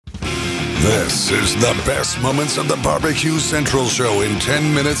This is the best moments of the BBQ Central Show in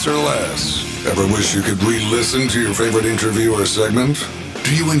 10 minutes or less. Ever wish you could re-listen to your favorite interview or segment?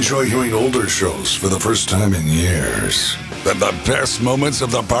 Do you enjoy hearing older shows for the first time in years? Then the best moments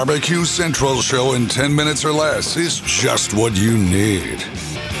of the BBQ Central Show in 10 minutes or less is just what you need.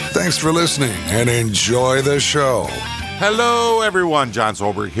 Thanks for listening and enjoy the show. Hello, everyone. John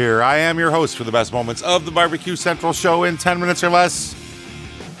Solberg here. I am your host for the best moments of the BBQ Central Show in 10 minutes or less.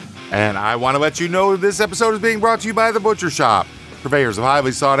 And I want to let you know this episode is being brought to you by The Butcher Shop, purveyors of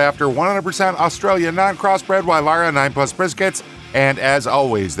highly sought-after 100% Australian non-crossbred Wylara 9+ briskets. And as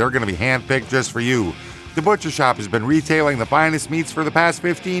always, they're going to be handpicked just for you. The Butcher Shop has been retailing the finest meats for the past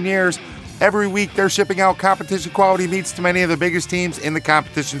 15 years. Every week, they're shipping out competition-quality meats to many of the biggest teams in the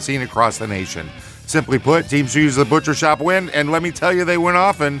competition scene across the nation. Simply put, teams who use the Butcher Shop win, and let me tell you, they win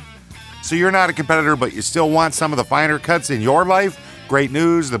often. So you're not a competitor, but you still want some of the finer cuts in your life? Great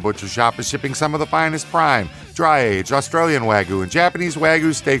news, the Butcher Shop is shipping some of the finest prime, dry-aged Australian Wagyu and Japanese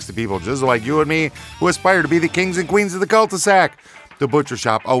Wagyu steaks to people just like you and me who aspire to be the kings and queens of the cul-de-sac. The Butcher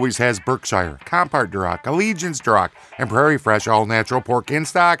Shop always has Berkshire, Compart Duroc, Allegiance Duroc, and Prairie Fresh all-natural pork in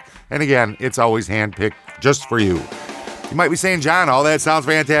stock. And again, it's always hand-picked just for you. You might be saying, John, all that sounds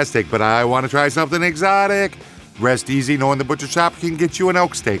fantastic, but I want to try something exotic. Rest easy knowing the Butcher Shop can get you an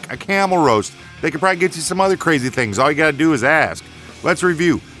elk steak, a camel roast. They can probably get you some other crazy things. All you got to do is ask. Let's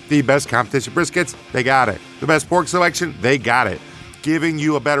review. The best competition briskets, they got it. The best pork selection, they got it. Giving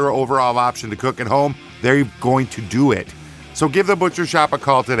you a better overall option to cook at home, they're going to do it. So give the Butcher Shop a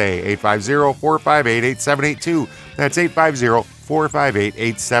call today, 850-458-8782. That's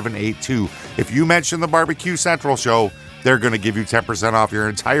 850-458-8782. If you mention the BBQ Central Show, they're going to give you 10% off your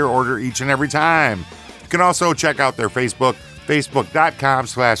entire order each and every time. You can also check out their Facebook,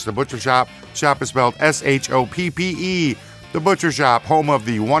 facebook.com/thebutchershop. Shop is spelled SHOPPE. The Butcher Shop, home of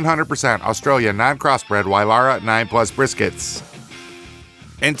the 100% Australian non-crossbred Wylara 9+ briskets.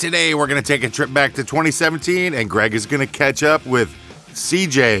 And today we're going to take a trip back to 2017, and Greg is going to catch up with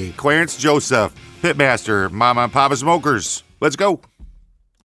CJ, Clarence Joseph, Pitmaster, Mama and Papa Smokers. Let's go.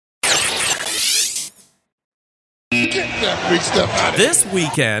 This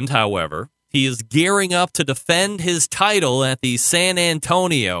weekend, however, he is gearing up to defend his title at the San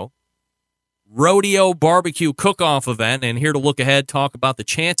Antonio Rodeo Barbecue Cook-Off event, and here to look ahead, talk about the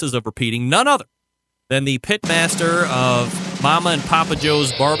chances of repeating, none other than the pitmaster of Mama and Papa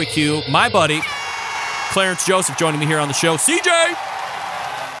Joe's Barbecue, my buddy, Clarence Joseph, joining me here on the show. CJ!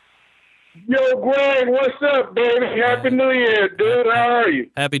 Yo, Greg, what's up, baby? Happy New Year, dude. How are you?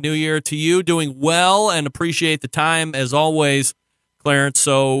 Happy New Year to you. Doing well and appreciate the time, as always, Clarence.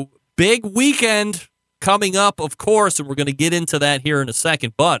 So, big weekend coming up, of course, and we're going to get into that here in a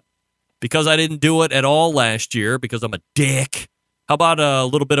second, but because I didn't do it at all last year, because I'm a dick, how about a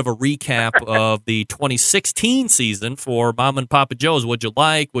little bit of a recap of the 2016 season for Mama and Papa Joe's? What'd you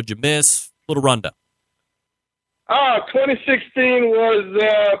like? What'd you miss? A little rundown. 2016 was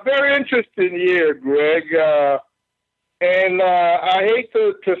a very interesting year, Greg. And I hate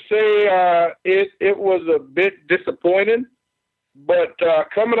to say it was a bit disappointing, but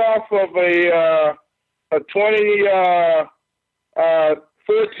coming off of a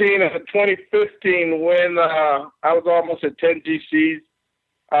 2014 and 2015 when I was almost at 10 GCs,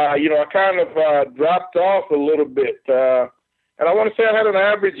 I kind of dropped off a little bit. And I want to say I had an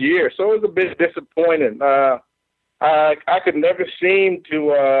average year, so it was a bit disappointing. I could never seem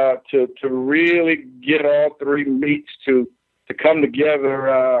to really get all three meets to come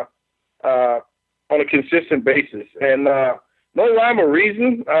together on a consistent basis. And no rhyme or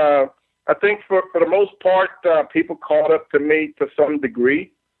reason. I think for the most part, people caught up to me to some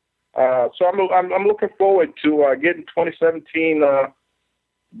degree. So I'm looking forward to getting 2017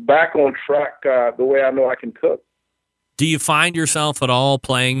 back on track the way I know I can cook. Do you find yourself at all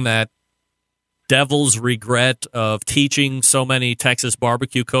playing that devil's regret of teaching so many Texas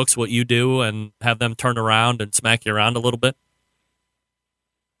barbecue cooks what you do and have them turn around and smack you around a little bit?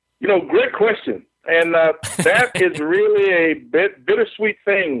 Great question. And that is really a bittersweet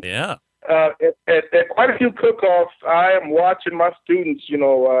thing. Yeah. At quite a few cook-offs, I am watching my students,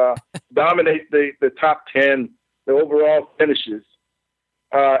 dominate the top 10, the overall finishes.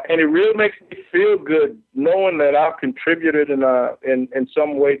 And it really makes me feel good knowing that I've contributed in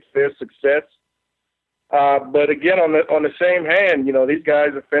some way to their success. But again, on the same hand, these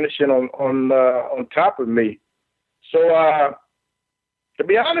guys are finishing on top of me. So to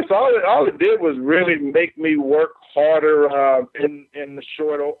be honest, all it did was really make me work harder in the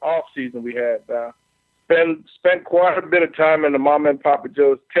short off season we had. Spent quite a bit of time in the Mama and Papa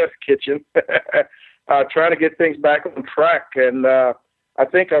Joe's test kitchen, trying to get things back on track. And I I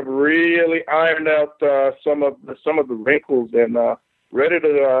think I've really ironed out some of the wrinkles and ready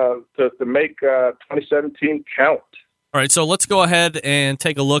to make 2017 count. All right, so let's go ahead and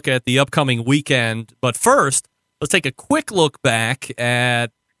take a look at the upcoming weekend. But first, let's take a quick look back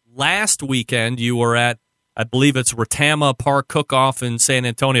at last weekend. You were at, I believe it's Retama Park Cook-Off in San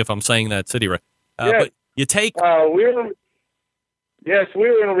Antonio, if I'm saying that city right. Yes. But you take... we were in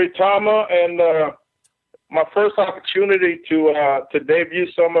Retama, and my first opportunity to debut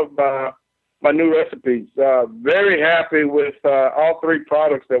some of my new recipes. Very happy with all three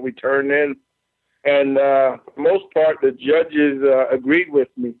products that we turned in. And for the most part, the judges agreed with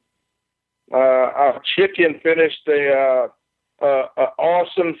me. Our chicken finished a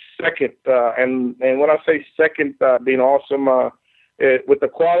awesome second. And when I say second, being awesome, with the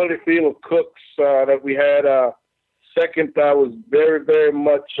quality feel of cooks that we had, second, I was very, very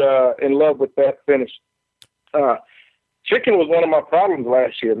much in love with that finish. Chicken was one of my problems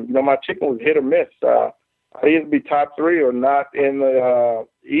last year. My chicken was hit or miss. I either be top three or not in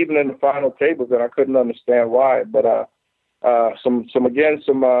even in the final tables, and I couldn't understand why. But some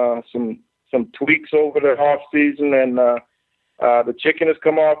tweaks over the off season, and the chicken has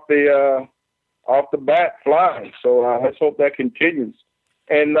come off the bat flying. So let's hope that continues.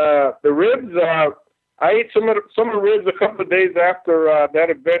 And the ribs, I ate some of the ribs a couple of days after that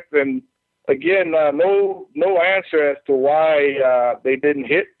event, and again, no answer as to why they didn't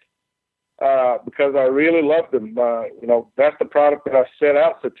hit. Because I really loved them. That's the product that I set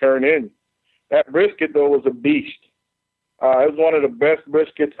out to turn in. That brisket, though, was a beast. It was one of the best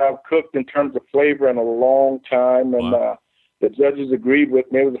briskets I've cooked in terms of flavor in a long time, and the judges agreed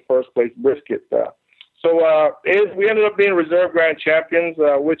with me. It was the first place brisket. We ended up being reserve grand champions,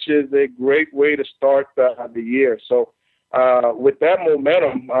 which is a great way to start the year. So with that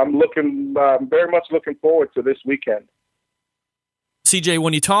momentum, I'm very much looking forward to this weekend. CJ,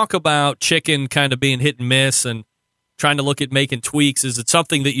 when you talk about chicken kind of being hit and miss and trying to look at making tweaks, is it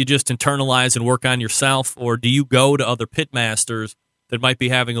something that you just internalize and work on yourself, or do you go to other pitmasters that might be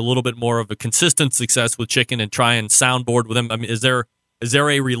having a little bit more of a consistent success with chicken and try and soundboard with them? I mean, is there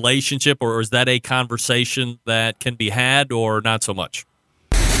a relationship, or is that a conversation that can be had, or not so much?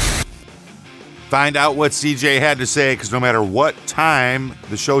 Find out what CJ had to say, because no matter what time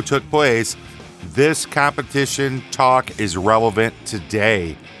the show took place, this competition talk is relevant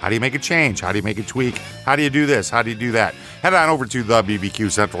today. How do you make a change? How do you make a tweak? How do you do this? How do you do that? Head on over to the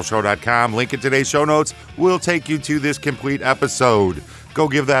BBQCentralShow.com. Link in today's show notes will take you to this complete episode. Go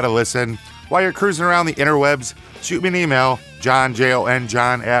give that a listen. While you're cruising around the interwebs, shoot me an email, John,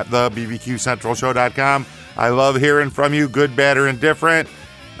 John at the BBQCentralShow.com. I love hearing from you, good, bad, or indifferent.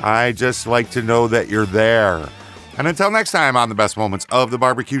 I just like to know that you're there. And until next time on the best moments of the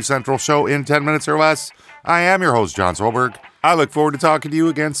Barbecue Central Show in 10 minutes or less, I am your host, John Solberg. I look forward to talking to you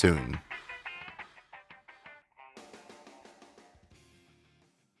again soon.